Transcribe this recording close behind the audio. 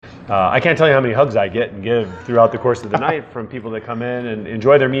I can't tell you how many hugs I get and give throughout the course of the night from people that come in and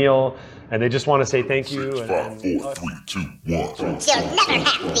enjoy their meal, and they just want to say thank you. 6, 5, 4, 3, 2, 1. You'll never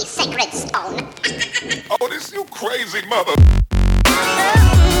have the sacred stone. Oh, this you crazy mother.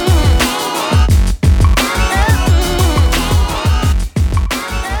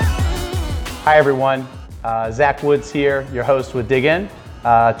 Hi everyone, Zach Woods here, your host with Dig In.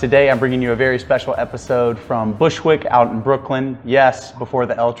 Today I'm bringing you a very special episode from Bushwick out in Brooklyn. Yes, before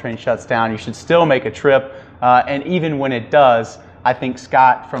the L train shuts down, you should still make a trip. And even when it does, I think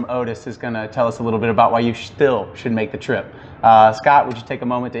Scott from Otis is going to tell us a little bit about why you still should make the trip. Scott, would you take a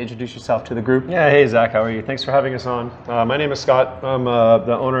moment to introduce yourself to the group? Yeah, hey Zach, how are you? Thanks for having us on. My name is Scott. I'm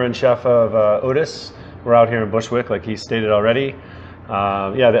the owner and chef of Otis. We're out here in Bushwick, like he stated already.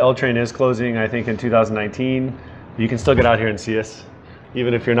 Yeah, the L train is closing, I think, in 2019. You can still get out here and see us.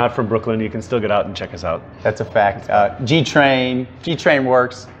 Even if you're not from Brooklyn, you can still get out and check us out. That's a fact. G-Train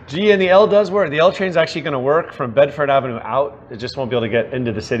works. G and the L does work. The L train's actually going to work from Bedford Avenue out. It just won't be able to get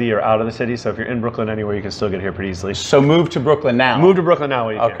into the city or out of the city. So if you're in Brooklyn anywhere, you can still get here pretty easily. So move to Brooklyn now. Move to Brooklyn now.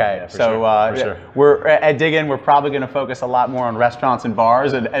 Okay, yeah, for so sure. For sure. We're at Dig In. We're probably going to focus a lot more on restaurants and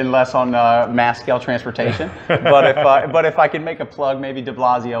bars and less on mass scale transportation. but if I can make a plug, maybe De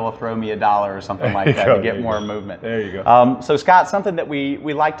Blasio will throw me $1 or something like that to get more movement. There you go. So Scott, something that we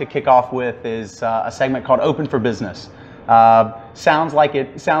like to kick off with is a segment called Open for Business. Sounds like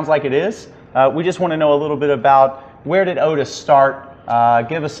it is. We just want to know a little bit about where did Otis start?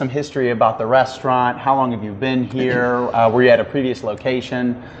 Give us some history about the restaurant. How long have you been here? Were you at a previous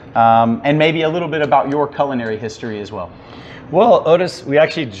location? And maybe a little bit about your culinary history as well. Well, Otis, we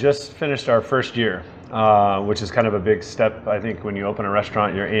actually just finished our first year, which is kind of a big step. I think when you open a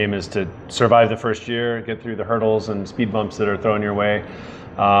restaurant, your aim is to survive the first year, get through the hurdles and speed bumps that are thrown your way.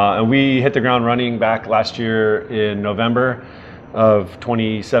 And we hit the ground running back last year in November of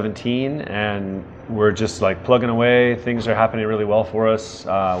 2017, and we're just like plugging away. Things are happening really well for us.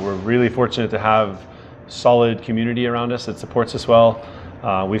 We're really fortunate to have solid community around us that supports us well.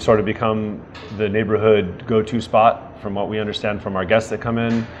 We've sort of become the neighborhood go-to spot from what we understand from our guests that come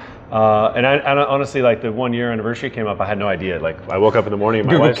in. And I honestly, like the 1 year anniversary came up, I had no idea. Like I woke up in the morning,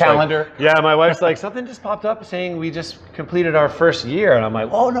 my Google wife's Calendar. Like, yeah, my wife's like, something just popped up saying we just completed our first year, and I'm like,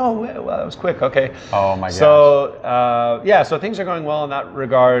 oh no, well that was quick. Okay. Oh my gosh. So yeah, so things are going well in that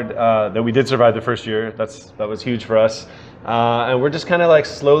regard. That we did survive the first year. That was huge for us. And we're just kind of like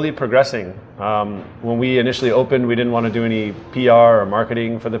slowly progressing. When we initially opened, we didn't want to do any PR or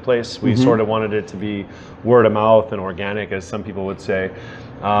marketing for the place. We sort of wanted it to be word of mouth and organic, as some people would say.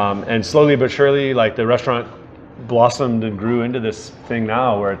 And slowly but surely, like the restaurant blossomed and grew into this thing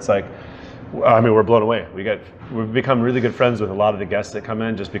now where it's like, I mean, we're blown away. We've become really good friends with a lot of the guests that come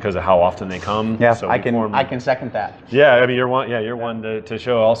in just because of how often they come. Yeah, so I can second that. Yeah, I mean, you're one. Yeah, you're one to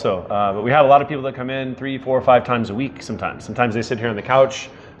show also. But we have a lot of people that come in 3, 4, 5 times a week. Sometimes they sit here on the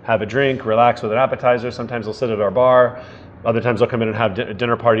couch, have a drink, relax with an appetizer. Sometimes they'll sit at our bar. Other times they'll come in and have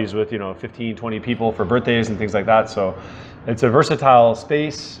dinner parties with 15, 20 people for birthdays and things like that. So it's a versatile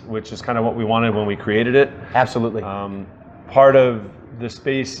space, which is kind of what we wanted when we created it. Absolutely. Part of the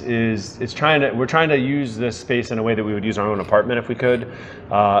space is we're trying to use this space in a way that we would use our own apartment if we could.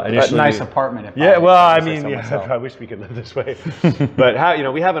 Initially, a nice apartment. I wish we could live this way.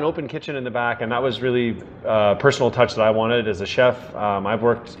 But we have an open kitchen in the back, and that was really a personal touch that I wanted as a chef. I've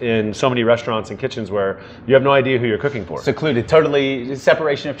worked in so many restaurants and kitchens where you have no idea who you're cooking for. Secluded, totally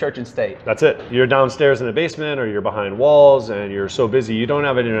separation of church and state. That's it. You're downstairs in the basement, or you're behind walls, and you're so busy you don't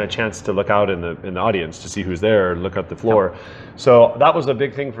have even a chance to look out in the audience to see who's there or look at the floor. So that was a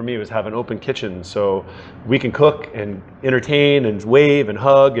big thing for me, was have an open kitchen so we can cook and entertain and wave and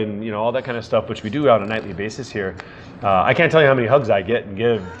hug and all that kind of stuff, which we do on a nightly basis here. I can't tell you how many hugs I get and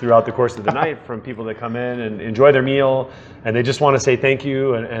give throughout the course of the night from people that come in and enjoy their meal, and they just want to say thank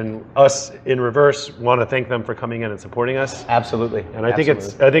you, and us in reverse want to thank them for coming in and supporting us. Absolutely. And I think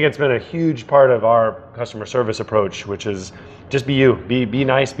it's been a huge part of our customer service approach, which is just be you, be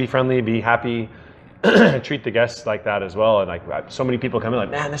nice, be friendly, be happy. Treat the guests like that as well. And like so many people come in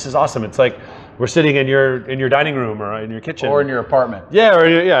like, man, this is awesome. It's like we're sitting in your dining room or in your kitchen or in your apartment.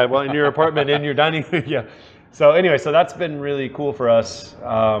 Yeah, well, in your apartment, in your dining room. Yeah. So anyway, so that's been really cool for us.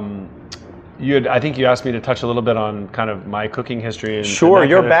 I think you asked me to touch a little bit on kind of my cooking history. And sure,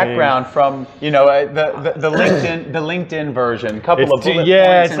 your background from the LinkedIn version. Couple of bullet points.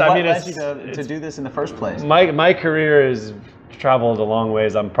 And what led you to do this in the first place? My career is traveled a long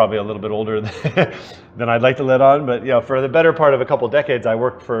ways. I'm probably a little bit older than I'd like to let on, but for the better part of a couple decades, I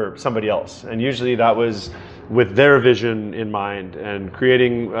worked for somebody else, and usually that was with their vision in mind and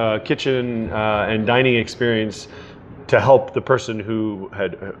creating a kitchen and dining experience to help the person who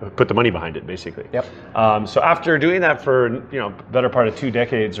had put the money behind it, basically. Yep. So after doing that for better part of 2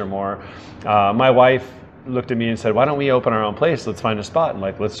 decades or more, my wife looked at me and said, "Why don't we open our own place? Let's find a spot and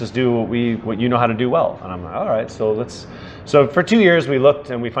let's just do what you know how to do well." And I'm like, "All right, so let's." So for 2 years we looked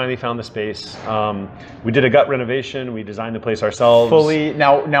and we finally found the space. We did a gut renovation. We designed the place ourselves. Fully.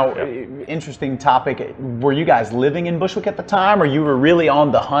 Now, interesting topic. Were you guys living in Bushwick at the time, or you were really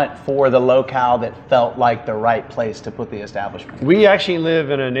on the hunt for the locale that felt like the right place to put the establishment? We actually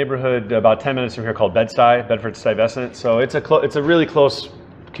live in a neighborhood about 10 minutes from here called Bedford Stuyvesant. So it's a really close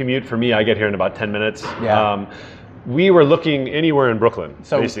commute for me. I get here in about 10 minutes. Yeah. We were looking anywhere in Brooklyn.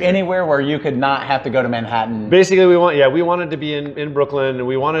 So basically. Anywhere where you could not have to go to Manhattan. Basically, we wanted to be in Brooklyn, and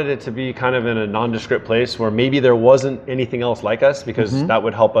we wanted it to be kind of in a nondescript place where maybe there wasn't anything else like us, because that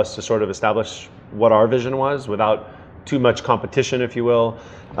would help us to sort of establish what our vision was without too much competition, if you will.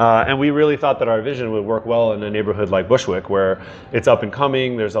 And we really thought that our vision would work well in a neighborhood like Bushwick, where it's up and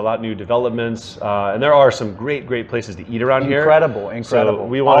coming. There's a lot new developments, and there are some great places to eat around here. Incredible. So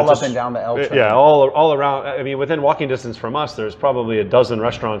we all up and down the L train. Yeah, all around. I mean, within walking distance from us, there's probably a dozen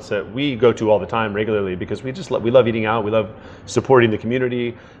restaurants that we go to all the time regularly, because we love eating out. We love supporting the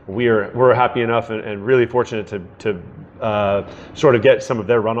community. We're happy enough and really fortunate to sort of get some of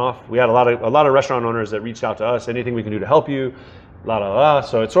their runoff. We had a lot of restaurant owners that reached out to us. Anything we can do to help you.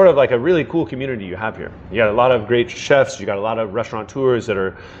 So it's sort of like a really cool community you have here. You got a lot of great chefs. You got a lot of restaurateurs that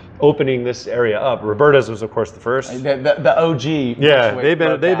are opening this area up. Roberta's was, of course, the first. The OG. Yeah,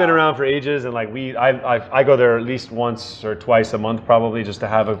 they've been around for ages, and like I go there at least once or twice a month probably, just to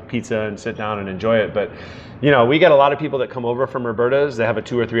have a pizza and sit down and enjoy it. But we get a lot of people that come over from Roberta's. They have a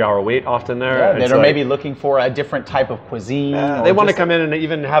 2 or 3 hour wait often there. Yeah, that are maybe looking for a different type of cuisine. They want to come in and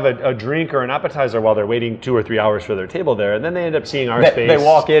even have a drink or an appetizer while they're waiting 2 or 3 hours for their table there, and then they end up seeing our space. They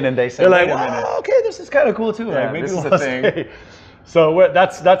walk in and they say, they're like, "Wait a minute. "Oh, okay, this is kind of cool too. Yeah, like, maybe this is we'll a thing." stay." So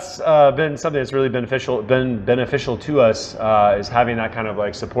that's been something that's really beneficial to us, is having that kind of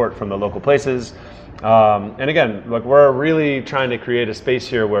like support from the local places. And again, look, we're really trying to create a space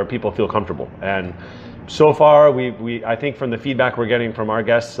here where people feel comfortable. And so far, I think from the feedback we're getting from our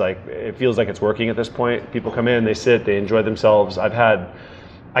guests, like it feels like it's working at this point. People come in, they sit, they enjoy themselves.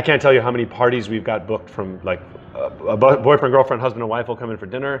 I can't tell you how many parties we've got booked from like a boyfriend, girlfriend, husband, and wife will come in for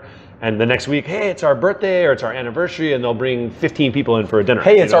dinner, and the next week, hey, it's our birthday or it's our anniversary, and they'll bring 15 people in for a dinner.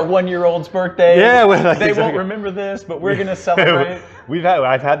 Hey, it's our 1-year-old's birthday. Yeah, they won't remember this, but we're gonna celebrate.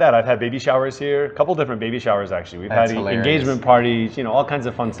 I've had that. I've had baby showers here, a couple different baby showers actually. We've had engagement parties, all kinds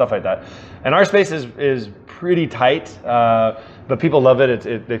of fun stuff like that. And our space is pretty tight, but people love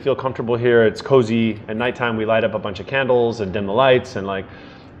it. They feel comfortable here. It's cozy. At nighttime, we light up a bunch of candles and dim the lights, and like,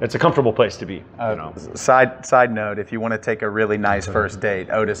 it's a comfortable place to be. Side note, if you want to take a really nice first date,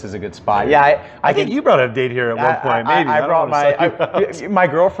 Otis is a good spot. Yeah, I think you brought a date here at one point. Maybe I brought my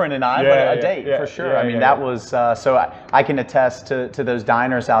girlfriend and I, but a date for sure. I mean, that was so I can attest to those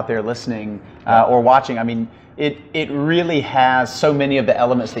diners out there listening or watching. I mean, it really has so many of the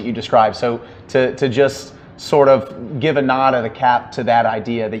elements that you described. So to just sort of give a nod of the cap to that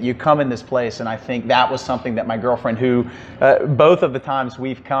idea that you come in this place, and I think that was something that my girlfriend, who both of the times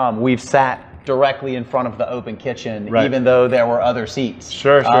we've come, we've sat directly in front of the open kitchen, even though there were other seats.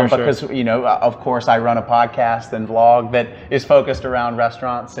 Sure. Because of course, I run a podcast and vlog that is focused around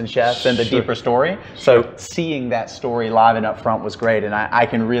restaurants and chefs and the deeper story. So seeing that story live and up front was great, and I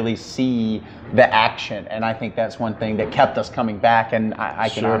can really see the action, and I think that's one thing that kept us coming back, and I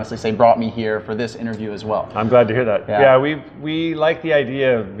can honestly say brought me here for this interview as well. I'm glad to hear that. Yeah, we like the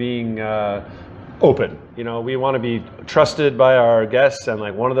idea of being open. We want to be trusted by our guests, and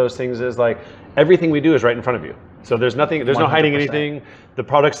like one of those things is like everything we do is right in front of you. So there's no hiding anything. The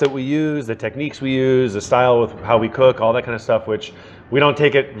products that we use, the techniques we use, the style with how we cook, all that kind of stuff, which we don't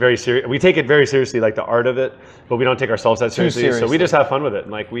take it very serious. We take it very seriously, like the art of it, but we don't take ourselves that seriously. So we just have fun with it.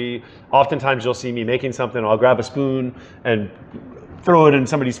 And like oftentimes you'll see me making something, I'll grab a spoon and throw it in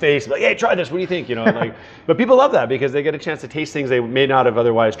somebody's face, like, hey, try this, what do you think? But people love that because they get a chance to taste things they may not have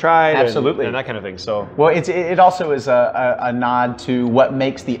otherwise tried. Absolutely. And that kind of thing. So well, it also is a nod to what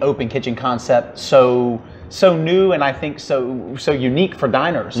makes the open kitchen concept so new, and I think so unique for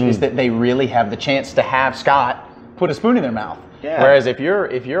diners, is that they really have the chance to have Scott put a spoon in their mouth. Yeah. Whereas if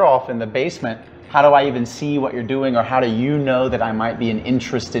you're off in the basement, how do I even see what you're doing, or how do you know that I might be an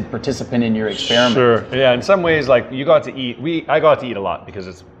interested participant in your experiment? Sure. Yeah. In some ways, like you go out to eat. I go out to eat a lot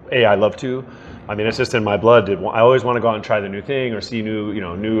because I love to. I mean, it's just in my blood. I always want to go out and try the new thing or see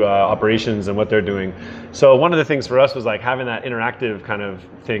new operations and what they're doing. So one of the things for us was like having that interactive kind of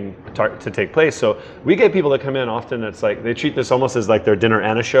thing to take place. So we get people that come in often. That's like they treat this almost as like their dinner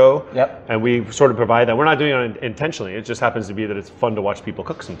and a show. Yep. And we sort of provide that. We're not doing it intentionally. It just happens to be that it's fun to watch people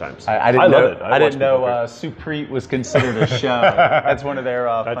cook sometimes. I didn't know. love it. I didn't know Supreet was considered a show. That's one of their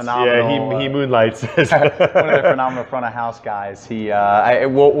phenomenal. Yeah, he moonlights. One of their phenomenal front of house guys.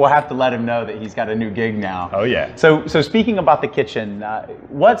 We'll have to let him know that he's got a new gig now. Oh yeah. So speaking about the kitchen,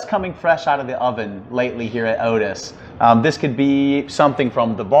 what's coming fresh out of the oven lately here at Otis? This could be something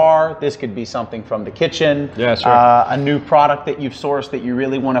from the bar. This could be something from the kitchen. Yeah, sure. A new product that you've sourced that you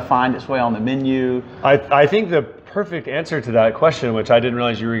really want to find its way on the menu. I think the perfect answer to that question, which I didn't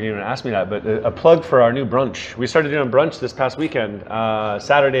realize you were going to ask me that, but a plug for our new brunch. We started doing brunch this past weekend.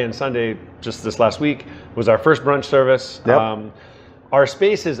 Saturday and Sunday, just this last week, was our first brunch service. Yep. Our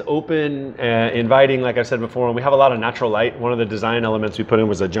space is open, inviting, like I said before, and we have a lot of natural light. One of the design elements we put in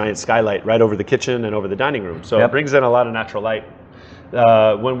was a giant skylight right over the kitchen and over the dining room. So It brings in a lot of natural light.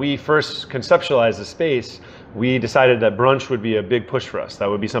 When we first conceptualized the space, we decided that brunch would be a big push for us. That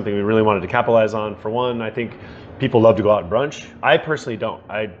would be something we really wanted to capitalize on. For one, I think people love to go out and brunch. I personally don't.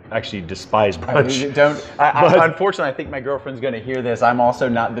 I actually despise brunch. Unfortunately, I think my girlfriend's going to hear this. I'm also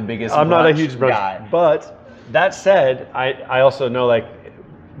not the biggest I'm not a huge brunch guy. But that said, I also know like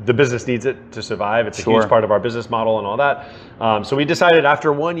the business needs it to survive. It's a huge part of our business model and all that. So we decided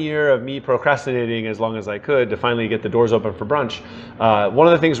after 1 year of me procrastinating as long as I could to finally get the doors open for brunch. One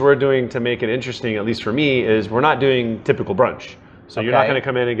of the things we're doing to make it interesting, at least for me, is we're not doing typical brunch. So you're not going to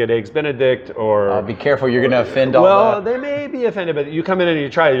come in and get eggs Benedict or... be careful, you're going to offend all Well, they may be offended, but you come in and you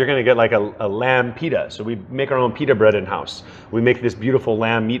try it, you're going to get like a lamb pita. So we make our own pita bread in-house. We make this beautiful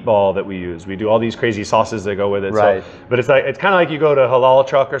lamb meatball that we use. We do all these crazy sauces that go with it. Right. So, but it's kind of like you go to halal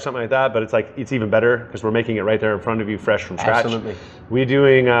truck or something like that, but it's even better because we're making it right there in front of you, fresh from scratch. Absolutely. We're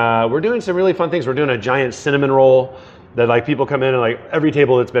doing some really fun things. We're doing a giant cinnamon roll that like people come in and like every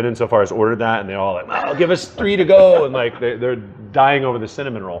table that's been in so far has ordered that, and they're all like, "Oh, give us 3 to go," and like they're dying over the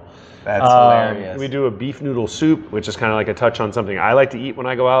cinnamon roll. That's hilarious. We do a beef noodle soup, which is kind of like a touch on something I like to eat when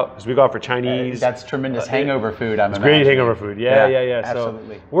I go out, because we go out for Chinese. That's tremendous hangover food. It's great hangover food. Yeah.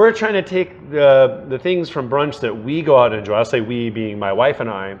 Absolutely. So we're trying to take the things from brunch that we go out and enjoy. I'll say we being my wife and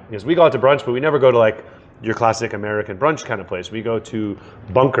I, because we go out to brunch, but we never go to like your classic American brunch kind of place. We go to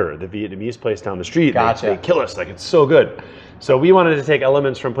Bunker, the Vietnamese place down the street. Gotcha. They kill us, like it's so good. So we wanted to take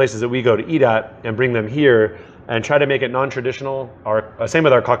elements from places that we go to eat at and bring them here and try to make it non-traditional. Same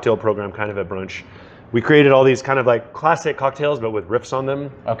with our cocktail program, kind of at brunch. We created all these kind of like classic cocktails, but with riffs on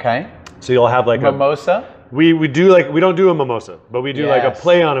them. Okay. So you'll have like mimosa? We don't do a mimosa, but we do like a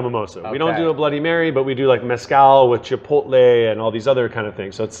play on a mimosa. Okay. We don't do a Bloody Mary, but we do like mezcal with chipotle and all these other kind of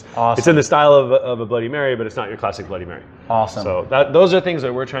things. So it's in the style of a Bloody Mary, but it's not your classic Bloody Mary. Awesome. So those are things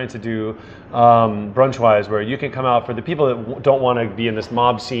that we're trying to do brunch-wise, where you can come out. For the people that don't want to be in this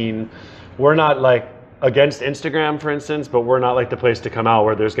mob scene, we're not like against Instagram, for instance, but we're not like the place to come out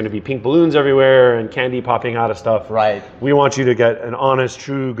where there's going to be pink balloons everywhere and candy popping out of stuff. Right. We want you to get an honest,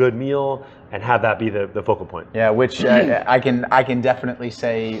 true, good meal and have that be the focal point. Yeah, which I can definitely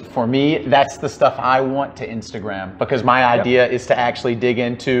say for me, that's the stuff I want to Instagram, because my idea is to actually dig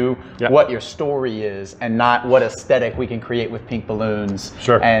into what your story is and not what aesthetic we can create with pink balloons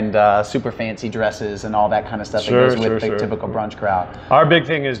and super fancy dresses and all that kind of stuff that goes with the typical brunch crowd. Our big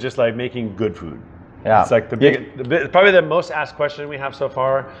thing is just like making good food. Yeah. It's like probably the most asked question we have so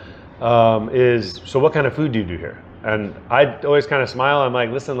far is, so what kind of food do you do here? And I always kind of smile. I'm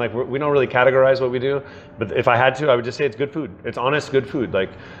like, listen, like we don't really categorize what we do, but if I had to, I would just say it's good food. It's honest, good food. Like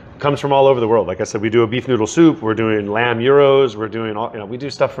comes from all over the world. Like I said, we do a beef noodle soup. We're doing lamb gyros. We're doing we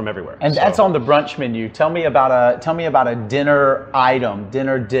do stuff from everywhere. And that's on the brunch menu. Tell me about a dinner item,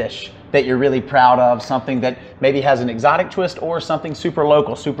 dinner dish that you're really proud of. Something that maybe has an exotic twist or something super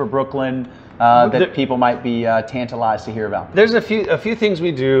local, super Brooklyn. That people might be tantalized to hear about. There's a few things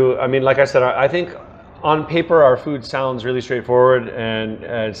we do. I mean, like I said, I think on paper our food sounds really straightforward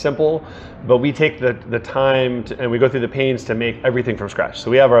and simple, but we take the time and we go through the pains to make everything from scratch. So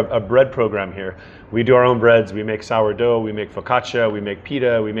we have a bread program here. We do our own breads. We make sourdough, we make focaccia, we make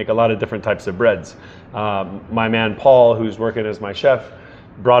pita, we make a lot of different types of breads. My man Paul, who's working as my chef,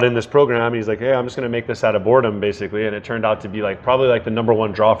 brought in this program. He's like, hey, I'm just going to make this out of boredom, basically. And it turned out to be like probably like the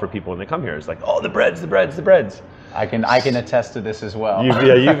 #1 draw for people when they come here. It's like, oh, the breads. I can attest to this as well.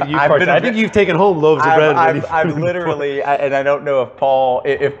 I think you've taken home loaves of bread. I've literally, and I don't know if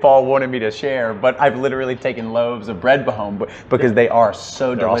Paul wanted me to share, but I've literally taken loaves of bread home because they are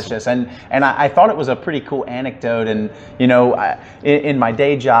so delicious. Awesome. And I thought it was a pretty cool anecdote. And you know, in my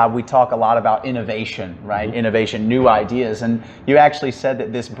day job, we talk a lot about innovation, right? Mm-hmm. Innovation, new ideas. And you actually said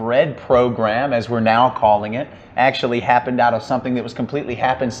that this bread program, as we're now calling it, actually happened out of something that was completely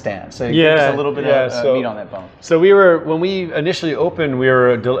happenstance. So give us a little bit of meat on that bone. So when we initially opened, we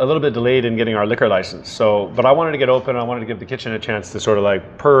were a little bit delayed in getting our liquor license. But I wanted to get open. I wanted to give the kitchen a chance to sort of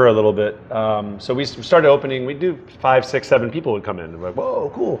like purr a little bit. So we started opening. We do 5, 6, 7 people would come in. We're like,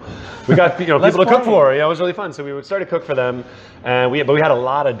 whoa, cool. We got people to cook for. Yeah, it was really fun. So we would start to cook for them, but we had a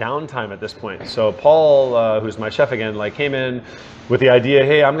lot of downtime at this point. So Paul, who's my chef again, like came in with the idea,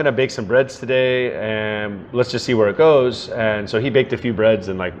 hey, I'm gonna bake some breads today, and let's just see where it goes. And so he baked a few breads,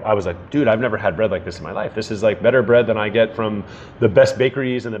 and like I was like, dude, I've never had bread like this in my life. This is like better bread than I get from the best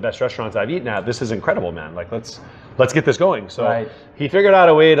bakeries and the best restaurants I've eaten at. This is incredible, man. Like let's get this going. So he figured out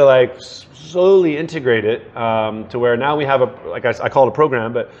a way to like slowly integrate it to where now we have I call it a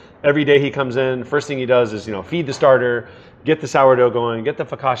program, but every day he comes in, first thing he does is, feed the starter, get the sourdough going, get the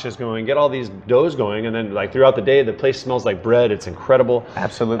focaccias going, get all these doughs going, and then like throughout the day, the place smells like bread. It's incredible.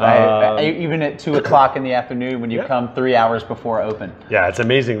 Absolutely. Even at 2 o'clock in the afternoon when you come 3 hours before open. Yeah, it's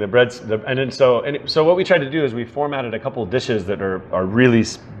amazing. So what we tried to do is we formatted a couple of dishes that are really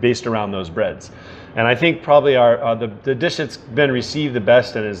based around those breads. And I think probably the dish that's been received the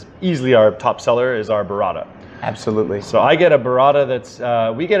best and is easily our top seller is our burrata. Absolutely. So I get a burrata that's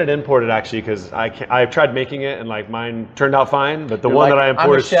we get it imported actually because I've tried making it and like mine turned out fine, but the one that I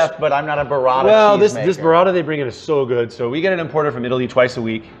imported. I'm a chef, but I'm not a burrata. Well, this burrata they bring in is so good. So we get it imported from Italy twice a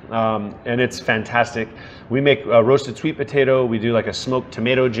week, and it's fantastic. We make a roasted sweet potato. We do like a smoked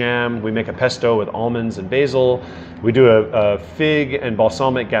tomato jam. We make a pesto with almonds and basil. We do a fig and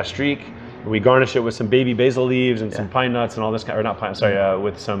balsamic gastrique. We garnish it with some baby basil leaves and some pine nuts and all this kind, or not pine, sorry,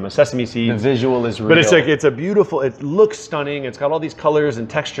 with some sesame seeds. The visual is real. But it's a beautiful, it looks stunning. It's got all these colors and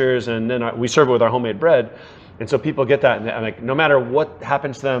textures, and then we serve it with our homemade bread. And so people get that, and like no matter what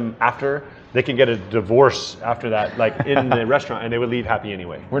happens to them after, they can get a divorce after that, like in the restaurant, and they would leave happy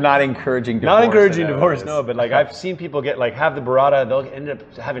anyway. We're not encouraging divorce. Not encouraging divorce, no. But like I've seen people have the burrata, they'll end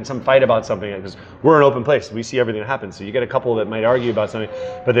up having some fight about something because we're an open place. We see everything that happens. So you get a couple that might argue about something,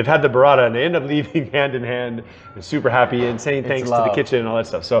 but they've had the burrata and they end up leaving hand in hand and super happy and saying thanks to the kitchen and all that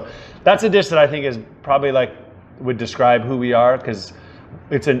stuff. So that's a dish that I think is probably would describe who we are, because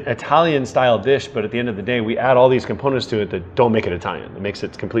it's an Italian style dish, but at the end of the day, we add all these components to it that don't make it Italian. It makes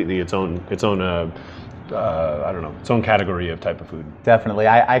it completely its own its own category of type of food. Definitely.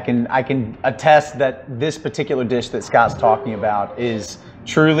 I can attest that this particular dish that Scott's talking about is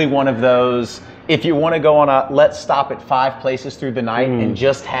truly one of those, if you want to go on let's stop at 5 places through the night and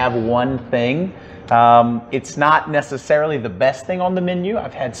just have one thing. It's not necessarily the best thing on the menu.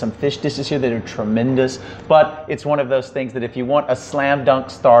 I've had some fish dishes here that are tremendous, but it's one of those things that if you want a slam dunk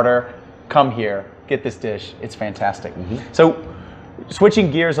starter, come here, get this dish. It's fantastic. So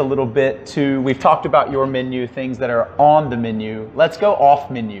switching gears a little bit we've talked about your menu, things that are on the menu. Let's go off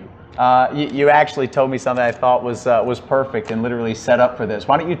menu. You actually told me something I thought was perfect and literally set up for this.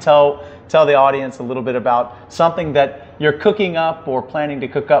 Why don't you tell the audience a little bit about something that you're cooking up or planning to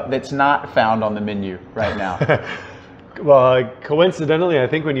cook up that's not found on the menu right now? Well, coincidentally, I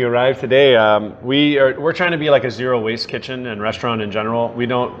think when you arrived today, we're trying to be like a zero waste kitchen and restaurant in general. We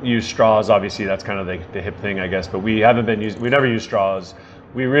don't use straws, obviously. That's kind of the hip thing, I guess. But we never use straws.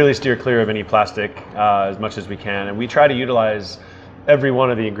 We really steer clear of any plastic as much as we can, and we try to utilize every one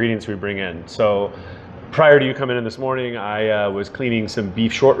of the ingredients we bring in. So prior to you coming in this morning, I was cleaning some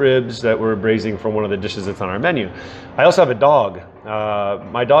beef short ribs that were braising from one of the dishes that's on our menu. I also have a dog.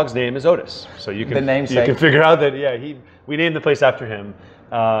 My dog's name is Otis. So you can figure out that, we named the place after him.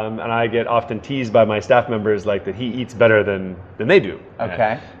 And I get often teased by my staff members like that he eats better than they do.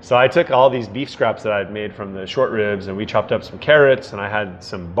 Okay. So I took all these beef scraps that I'd made from the short ribs, and we chopped up some carrots, and I had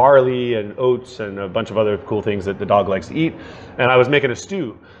some barley and oats and a bunch of other cool things that the dog likes to eat. And I was making a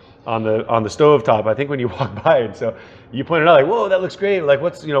stew on the stove top, I think, when you walked by. And so you pointed out like, whoa, that looks great. Like,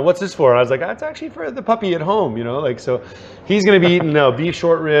 what's this for? And I was like, that's actually for the puppy at home, like, so he's going to be eating beef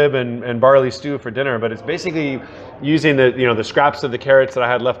short rib and barley stew for dinner. But it's basically using the scraps of the carrots that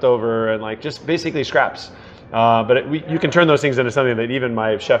I had left over, and like just basically scraps. You can turn those things into something that even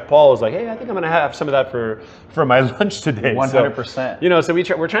my chef Paul was like, hey, I think I'm going to have some of that for my lunch today. 100%.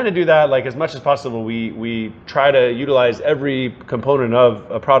 So we're trying to do that like as much as possible. We try to utilize every component of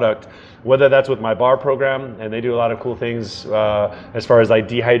a product, whether that's with my bar program, and they do a lot of cool things as far as like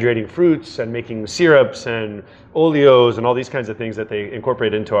dehydrating fruits and making syrups and oleos and all these kinds of things that they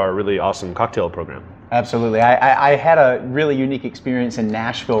incorporate into our really awesome cocktail program. Absolutely. I had a really unique experience in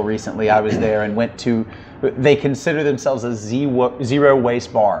Nashville recently. I was there and went to, they consider themselves a zero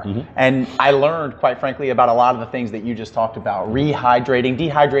waste bar. And I learned, quite frankly, about a lot of the things that you just talked about. Rehydrating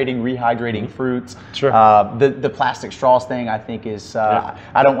fruits. Sure. The plastic straws thing, I think is,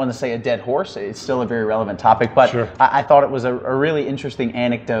 I don't want to say a dead horse. It's still a very relevant topic, but Sure. I thought it was a really interesting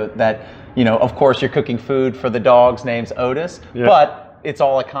anecdote that, of course you're cooking food for the dog's name's Otis, but it's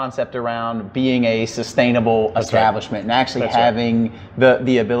all a concept around being a sustainable establishment and actually having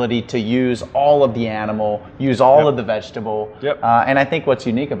the ability to use all of the animal, use all of the vegetable. And I think what's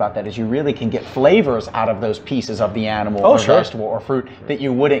unique about that is you really can get flavors out of those pieces of the animal or vegetable or fruit that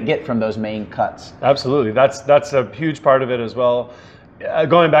you wouldn't get from those main cuts. Absolutely. That's a huge part of it as well.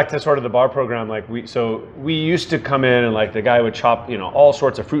 Going back to sort of the bar program, like we used to come in and like the guy would chop, all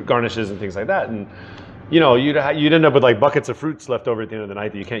sorts of fruit garnishes and things like that. And you'd end up with like buckets of fruits left over at the end of the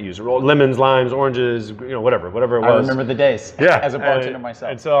night that you can't use. Lemons, limes, oranges, whatever it was. I remember the days as a bartender myself.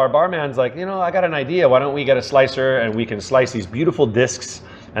 And so our barman's like, I got an idea. Why don't we get a slicer and we can slice these beautiful discs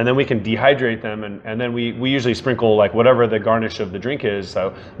and then we can dehydrate them. And then we usually sprinkle like whatever the garnish of the drink is.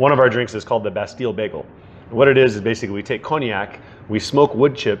 So one of our drinks is called the Bastille Bagel. What it is basically we take cognac, we smoke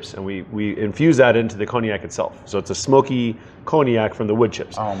wood chips, and we infuse that into the cognac itself. So it's a smoky cognac from the wood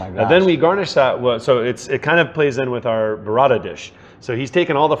chips. Oh my gosh. And then we garnish that. So it kind of plays in with our burrata dish. So he's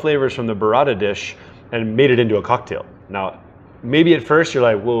taken all the flavors from the burrata dish and made it into a cocktail. Now, maybe at first you're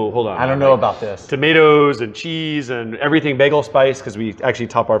like, whoa, hold on. I don't know about this. Tomatoes and cheese and everything bagel spice, because we actually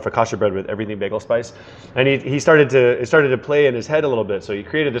top our focaccia bread with everything bagel spice. And it started to play in his head a little bit. So he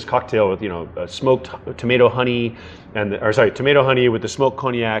created this cocktail with, smoked tomato honey tomato honey with the smoked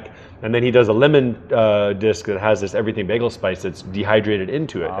cognac. And then he does a lemon disc that has this everything bagel spice that's dehydrated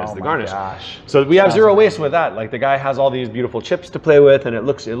into it as the garnish. Gosh. So we have zero waste with that. Like the guy has all these beautiful chips to play with, and it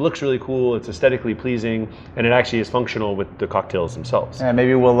looks really cool. It's aesthetically pleasing, and it actually is functional with the cocktails themselves. Yeah,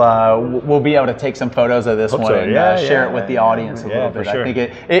 maybe we'll be able to take some photos of this one and share it with the audience a little bit. Sure. I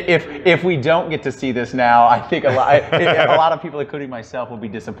think if we don't get to see this now, I think a lot of people, including myself, will be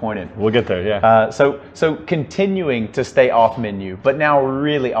disappointed. We'll get there. Yeah. So continuing to stay off menu, but now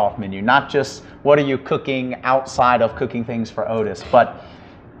really off menu. Not just what are you cooking outside of cooking things for Otis, but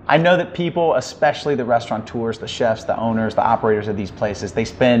I know that people, especially the restaurateurs, the chefs, the owners, the operators of these places, they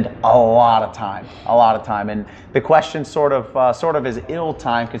spend a lot of time. And the question sort of is ill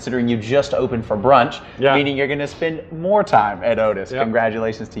time considering you just opened for brunch, meaning you're going to spend more time at Otis. Yep.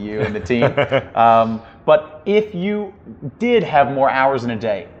 Congratulations to you and the team. But if you did have more hours in a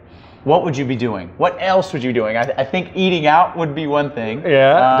day, what would you be doing? What else would you be doing? I think eating out would be one thing.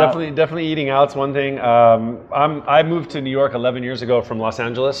 Yeah, definitely eating out's one thing. I moved to New York 11 years ago from Los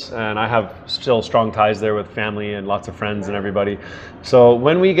Angeles, and I have still strong ties there with family and lots of friends and everybody. So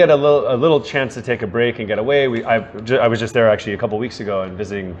when we get a little chance to take a break and get away, I was just there actually a couple weeks ago and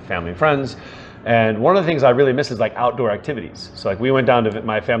visiting family and friends. And one of the things I really miss is like outdoor activities. So like we went down to,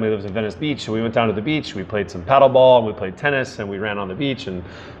 my family lives in Venice Beach, so we went down to the beach, we played some paddleball, and we played tennis, and we ran on the beach and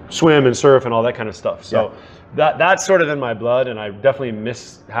swim and surf and all that kind of stuff. So that's sort of in my blood, and I definitely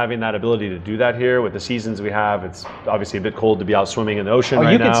miss having that ability to do that here with the seasons we have. It's obviously a bit cold to be out swimming in the ocean right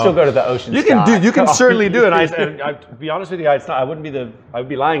now. You can still go to the ocean. You can certainly do it. And to be honest with you, I would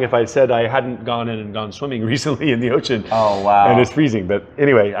be lying if I said I hadn't gone in and gone swimming recently in the ocean. Oh wow! And it's freezing, but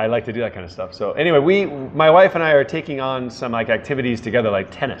anyway, I like to do that kind of stuff. So anyway, my wife and I are taking on some like activities together,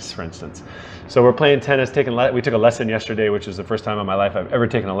 like tennis, for instance. So we're playing tennis. We took a lesson yesterday, which was the first time in my life I've ever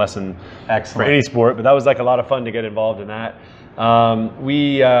taken a lesson for any sport. But that was like a lot of fun to get involved in that.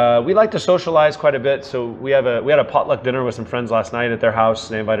 We like to socialize quite a bit. So we had a potluck dinner with some friends last night at their house.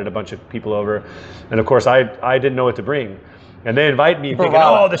 They invited a bunch of people over, and of course I didn't know what to bring. And they invite me thinking,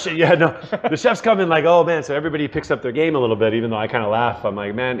 the chefs come in like, oh man, so everybody picks up their game a little bit, even though I kind of laugh. I'm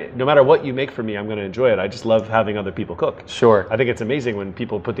like, man, no matter what you make for me, I'm going to enjoy it. I just love having other people cook. Sure. I think it's amazing when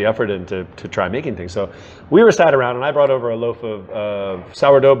people put the effort in to try making things. So we were sat around and I brought over a loaf of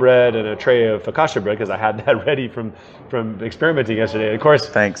sourdough bread and a tray of focaccia bread because I had that ready from experimenting yesterday. And of course,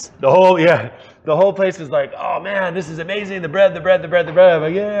 thanks. The whole place is like, oh man, this is amazing. The bread. I'm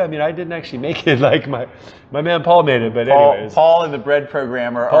like, yeah, I mean, I didn't actually make it. Like my man Paul made it, but anyways. Paul and the bread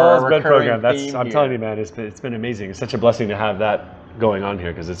program are Paul's a bread recurring program. theme I'm here. telling you, man, it's been amazing. It's such a blessing to have that going on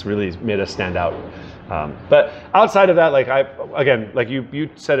here because it's really made us stand out. But outside of that, like like you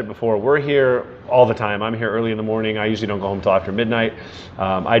said it before, we're here all the time. I'm here early in the morning. I usually don't go home till after midnight.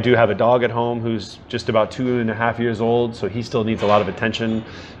 I do have a dog at home who's just about 2.5 years old, so he still needs a lot of attention.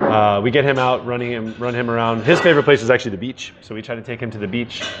 We get him out, run him around. His favorite place is actually the beach, so we try to take him to the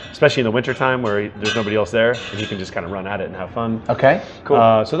beach, especially in the wintertime where there's nobody else there, and he can just kind of run at it and have fun. Okay,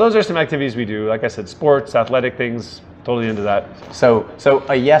 cool. So those are some activities we do. Like I said, sports, athletic things. Totally into that. So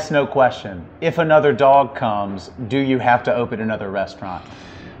a yes/no question. If another dog comes, do you have to open another restaurant?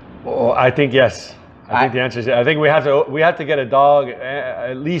 Well, I think yes. I think the answer is yes. I think we have to get a dog,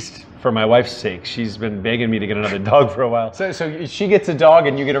 at least for my wife's sake. She's been begging me to get another dog for a while. So she gets a dog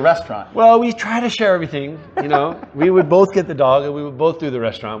and you get a restaurant. Well, we try to share everything. You know, we would both get the dog and we would both do the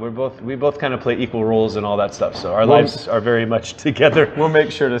restaurant. We both kind of play equal roles and all that stuff. So our lives are very much together. We'll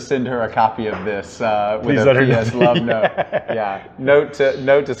make sure to send her a copy of this with Please a let her PS know. love note. Yeah, note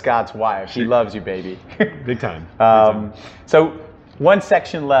to Scott's wife. She loves you, baby. Big time. So one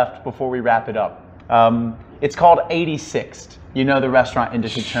section left before we wrap it up. It's called 86th. You know the restaurant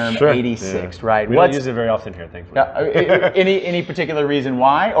industry term, Sure. 86th, right? We don't use it very often here, thankfully. Any particular reason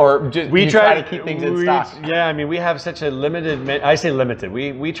why, or just you try to keep things in stock? Yeah, I mean, we have such a limited. I say limited.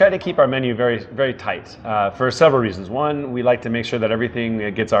 We try to keep our menu very, very tight for several reasons. One, we like to make sure that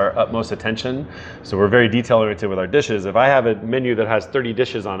everything gets our utmost attention. So we're very detail oriented with our dishes. If I have a menu that has 30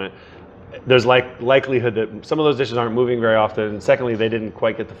 dishes on it, there's likelihood that some of those dishes aren't moving very often. Secondly, they didn't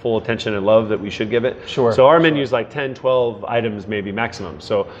quite get the full attention and love that we should give it. Sure. So our menu is like 10, 12 items maybe maximum.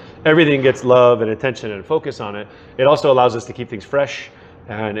 So everything gets love and attention and focus on it. It also allows us to keep things fresh.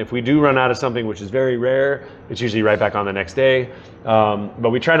 And if we do run out of something, which is very rare, it's usually right back on the next day.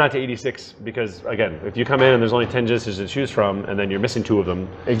 But we try not to 86 because, again, if you come in and there's only 10 dishes to choose from and then you're missing 2 of them.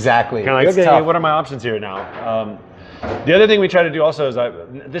 Exactly. Kind of like, It's okay, tough. what are my options here now? The other thing we try to do also is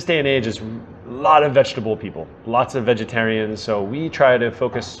this day and age is a lot of vegetable people, lots of vegetarians. So we try to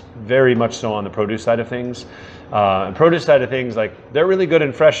focus very much so on the produce side of things. And produce side of things, like they're really good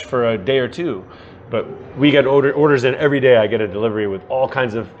and fresh for a day or two, but we get orders in every day. I get a delivery with all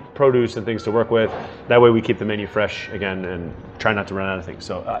kinds of produce and things to work with. That way we keep the menu fresh again and try not to run out of things.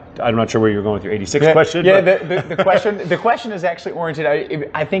 So I'm not sure where you're going with your 86 question. Yeah, but the question is actually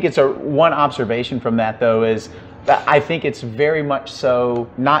oriented. I think it's one observation from that though is that I think it's very much so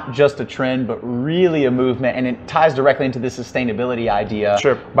not just a trend, but really a movement, and it ties directly into the sustainability idea.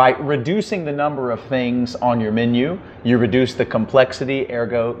 Sure. By reducing the number of things on your menu, you reduce the complexity,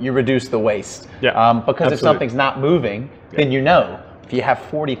 ergo, you reduce the waste. Yeah, because if absolutely. something's not moving, then you know. If you have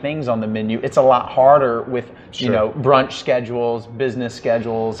 40 things on the menu, it's a lot harder with Sure. brunch schedules, business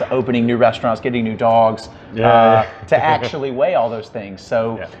schedules, opening new restaurants, getting new dogs, Yeah. to actually weigh all those things.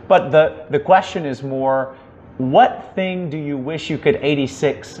 So, Yeah. but the question is more, what thing do you wish you could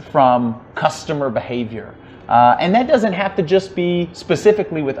 86 from customer behavior? And that doesn't have to just be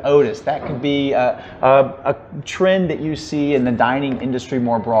specifically with Otis. That could be a trend that you see in the dining industry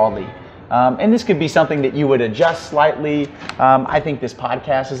more broadly. And this could be something that you would adjust slightly. I think this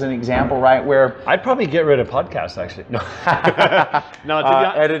podcast is an example, right? Where I'd probably get rid of podcasts, actually. No, no, to be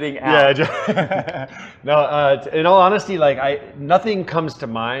honest, editing out. Yeah, no. In all honesty, like nothing comes to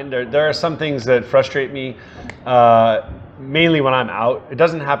mind. There are some things that frustrate me, mainly when I'm out. It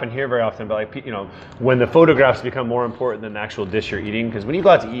doesn't happen here very often, but like when the photographs become more important than the actual dish you're eating. Because when you go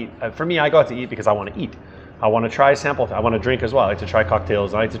out to eat, for me, I go out to eat because I want to eat. I want to try sample. I want to drink as well. I like to try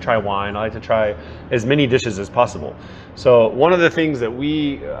cocktails. I like to try wine. I like to try as many dishes as possible. So one of the things that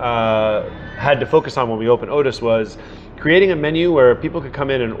we had to focus on when we opened Otis was creating a menu where people could come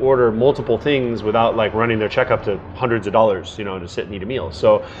in and order multiple things without like running their check up to hundreds of dollars, to sit and eat a meal.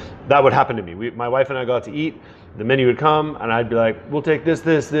 So that would happen to me. My wife and I go out to eat. The menu would come, and I'd be like, "We'll take this,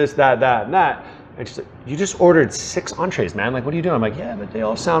 that, and that." And she's like, "You just ordered 6 entrees, man. Like, what are you doing?" I'm like, "Yeah, but they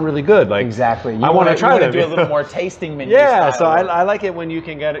all sound really good. Like, exactly. I want to try them." Do a little more tasting menu. Yeah, style. so I like it when you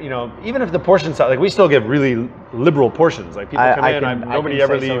can get, even if the portion size, like we still give really liberal portions. Like people come in, nobody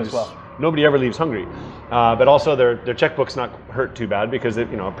ever leaves. Nobody ever leaves hungry, but also their checkbook's not hurt too bad because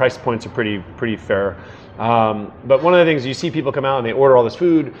price points are pretty fair. But one of the things you see people come out and they order all this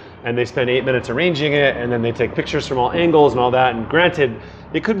food and they spend 8 minutes arranging it and then they take pictures from all angles and all that. And granted,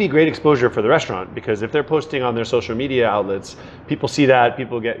 it could be great exposure for the restaurant because if they're posting on their social media outlets, people see that,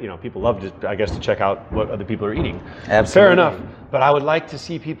 people get, people love to check out what other people are eating. Absolutely. Fair enough. But I would like to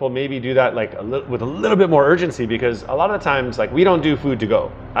see people maybe do that with a little bit more urgency because a lot of the times, like we don't do food to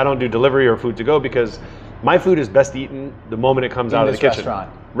go. I don't do delivery or food to go because my food is best eaten the moment it comes out of the kitchen. Restaurant.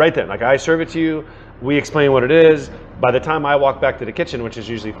 Right then. Like I serve it to you, we explain what it is. By the time I walk back to the kitchen, which is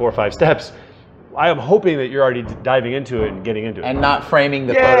usually 4 or 5 steps, I am hoping that you're already diving into it and getting into it. And not framing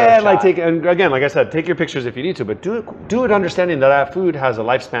the photo yeah, shot. like and again, like I said, take your pictures if you need to, but do it understanding that food has a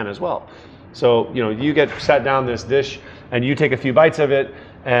lifespan as well. So, you get sat down this dish and you take a few bites of it,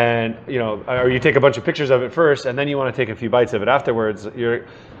 and or you take a bunch of pictures of it first, and then you want to take a few bites of it afterwards.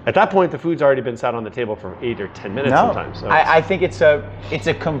 At that point, the food's already been sat on the table for 8 or 10 minutes sometimes. So I think it's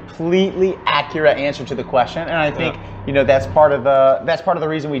a completely accurate answer to the question, and I think that's part of the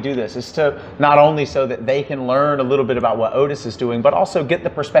reason we do this, is to not only so that they can learn a little bit about what Otis is doing, but also get the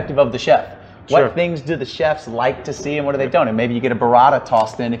perspective of the chef. Sure. What things do the chefs like to see, and what do they don't? And maybe you get a burrata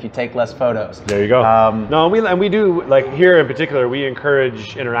tossed in if you take less photos. There you go. No, we do, like here in particular, we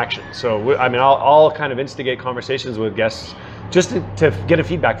encourage interaction. So I'll kind of instigate conversations with guests just to get a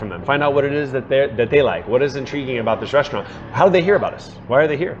feedback from them, find out what it is that they like, what is intriguing about this restaurant, how did they hear about us, why are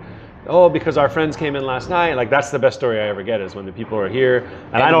they here? Oh, because our friends came in last night. Like, that's the best story I ever get, is when the people are here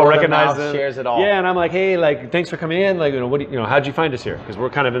and I don't recognize them. Shares it all. Yeah, and I'm like, hey, like, thanks for coming in. Like, how'd you find us here? Because we're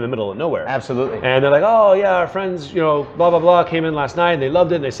kind of in the middle of nowhere. Absolutely. And they're like, oh yeah, our friends, blah blah blah, came in last night and they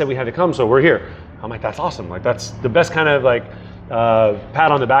loved it and they said we had to come, so we're here. I'm like, that's awesome. Like, that's the best kind of like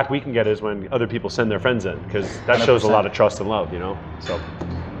pat on the back we can get, is when other people send their friends in, because that 100%. Shows a lot of trust and love, So.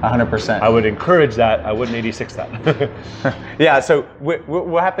 100%. I would encourage that. I wouldn't 86 that. Yeah, so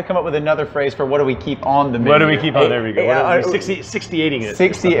we'll have to come up with another phrase for what do we keep on the menu. What do we keep on? There we go. 68ing it.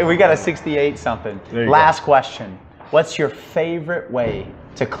 60. We got a 68 something. Last question. What's your favorite way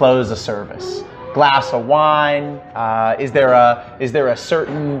to close a service? Glass of wine? Is there a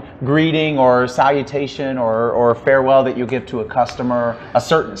certain greeting or salutation or farewell that you give to a customer? A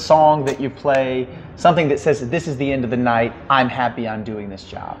certain song that you play? Something that says, this is the end of the night, I'm happy I'm doing this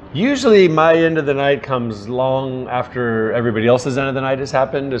job. Usually my end of the night comes long after everybody else's end of the night has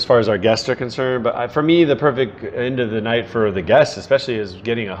happened, as far as our guests are concerned. But for me, the perfect end of the night for the guests especially is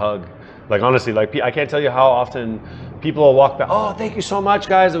getting a hug. Like, honestly, like, I can't tell you how often people will walk back, oh, thank you so much,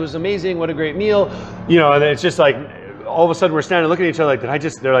 guys, it was amazing, what a great meal. And it's just like, all of a sudden we're standing looking at each other like,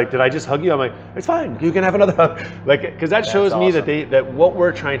 did I just hug you? I'm like, it's fine, you can have another hug. Like, because that shows me awesome. that what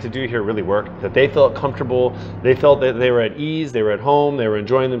we're trying to do here really worked, that they felt comfortable, they felt that they were at ease, they were at home, they were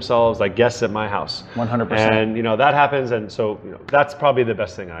enjoying themselves like guests at my house. 100%. And that happens, and so that's probably the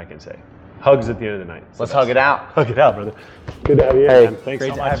best thing I can say. Hugs at the end of the night. Let's hug it out. Hug it out, brother. Good to have you here, man. Thanks great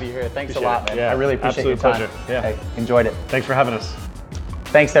so to much. have you here. Thanks Appreciate a lot, man. Yeah, I really appreciate your time. Pleasure. Yeah. Hey, enjoyed it. Thanks for having us.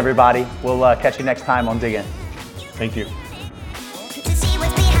 Thanks, everybody. We'll catch you next time on Dig In. Thank you.